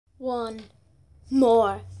one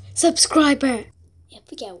more subscriber.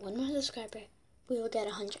 If we get one more subscriber, we will get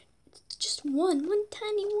 100. It's just one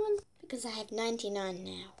tiny one, because I have 99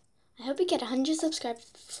 now. I hope we get 100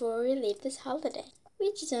 subscribers before we leave this holiday,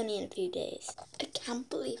 which is only in a few days. I can't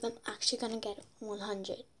believe I'm actually gonna get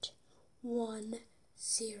 100. 1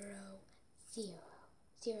 0 0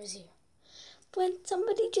 0 0. When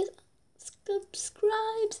somebody just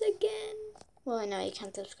subscribes again. Well, I know you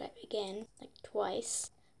can't subscribe again, like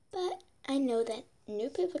twice, but I know that new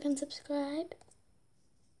people can subscribe.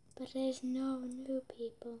 But there's no new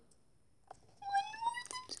people. One more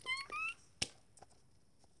subscriber.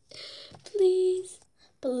 Please.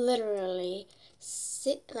 But literally,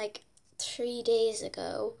 like 3 days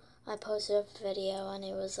ago, I posted a video and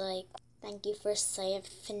it was like, thank you for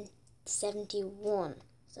 71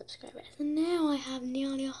 subscribers. And now I have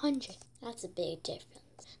nearly 100. That's a big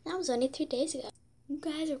difference. That was only 3 days ago. You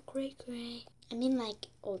guys are great. I mean, like,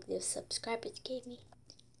 all those subscribers gave me.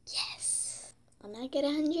 Yes. When I get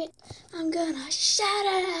 100, I'm gonna shout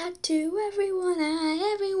it out to everyone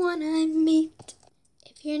I meet.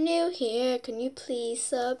 If you're new here, can you please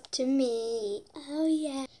sub to me? Oh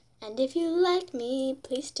yeah. And if you like me,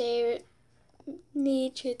 please stay with me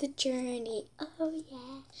through the journey. Oh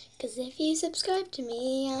yeah. 'Cause if you subscribe to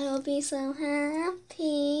me, I'll be so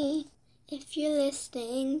happy. If you're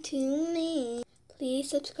listening to me, please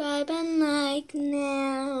subscribe and like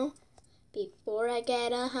now. Before I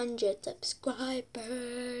get 100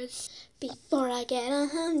 subscribers. Before I get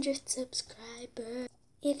 100 subscribers.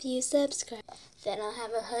 If you subscribe, then I'll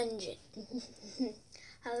have 100.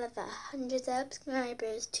 I'll have 100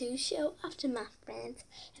 subscribers to show off to my friends.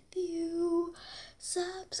 If you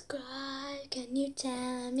subscribe, can you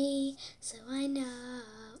tell me so I know?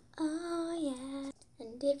 Oh yeah.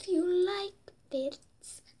 And if you like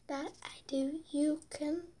bits that I do, you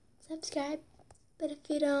can subscribe. But if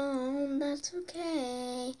you don't, that's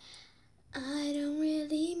okay. I don't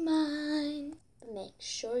really mind. But make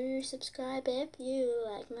sure you subscribe if you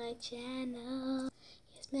like my channel.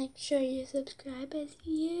 Yes, make sure you subscribe if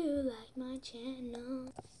you like my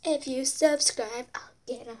channel. If you subscribe, I'll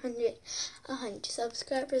get 100. 100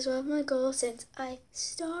 subscribers was my goal since I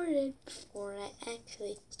started. Before I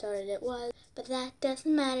actually started it was. But that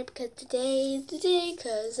doesn't matter because today is the day.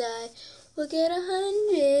 'Cause I will get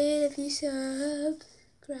 100 if you subscribe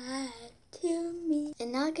to me.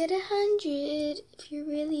 And I'll get 100 if you're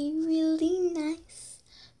really, really nice.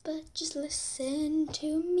 But just listen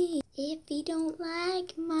to me. If you don't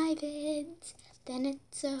like my vids, then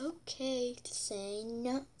it's okay to say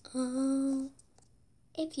no.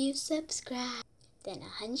 If you subscribe, then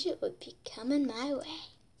 100 would be coming my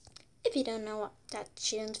way. If you don't know what that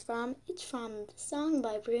tune's from, it's from the song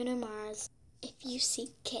by Bruno Mars, If You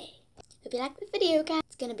Seek K. Hope you like the video, guys.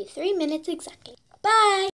 It's gonna be 3 minutes exactly. Bye!